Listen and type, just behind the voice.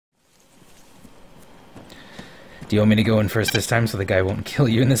Do you want me to go in first this time so the guy won't kill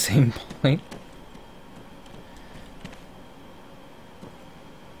you in the same point?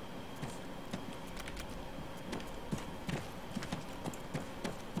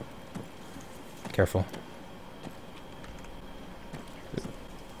 Careful.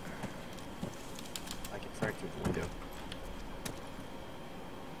 I can fracture the window.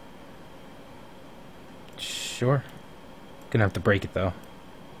 Sure. Gonna have to break it though.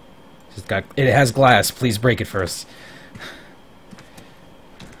 It has glass. Please break it first.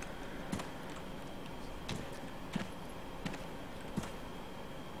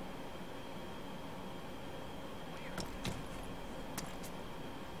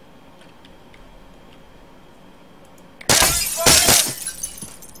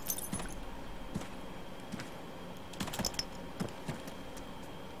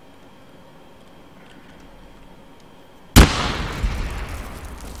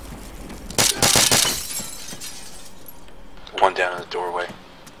 One down in the doorway.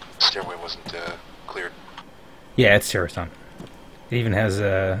 Stairway wasn't cleared. Yeah, it's Terraton. It even has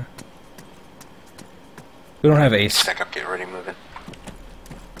a... We don't have ace. Stack up, get ready, moving.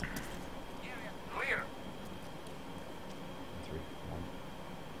 Clear. 3, 1,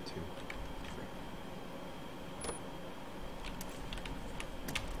 2,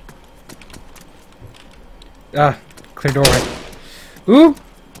 3. Ah, clear doorway. Ooh!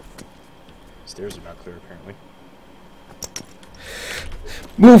 Stairs are not clear, apparently.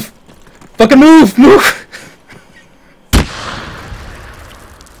 Move! Fucking move! Move!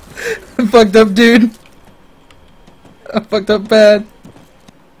 I'm fucked up, dude. I'm fucked up bad.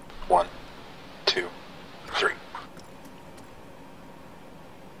 1, 2, 3.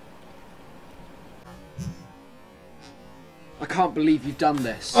 I can't believe you've done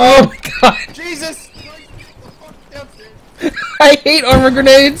this. Oh my god! Jesus! I hate armor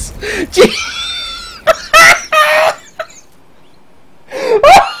grenades! Gee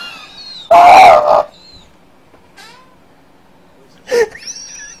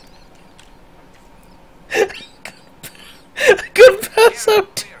I couldn't pass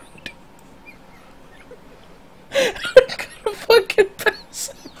out, dude. I couldn't fucking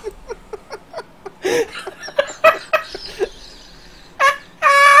pass out.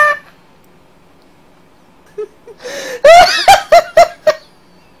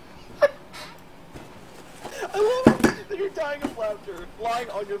 I love it that you're dying of laughter, lying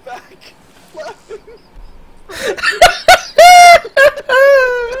on your back, laughing.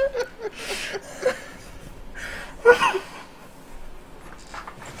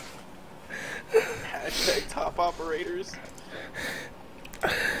 Hashtag top operators.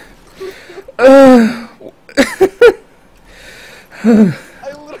 I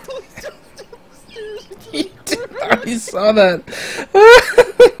literally jumped downstairs into You the did- I already saw that.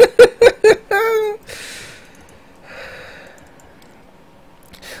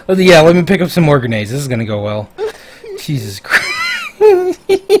 Oh, yeah, let me pick up some more grenades. This is gonna go well. Jesus Christ.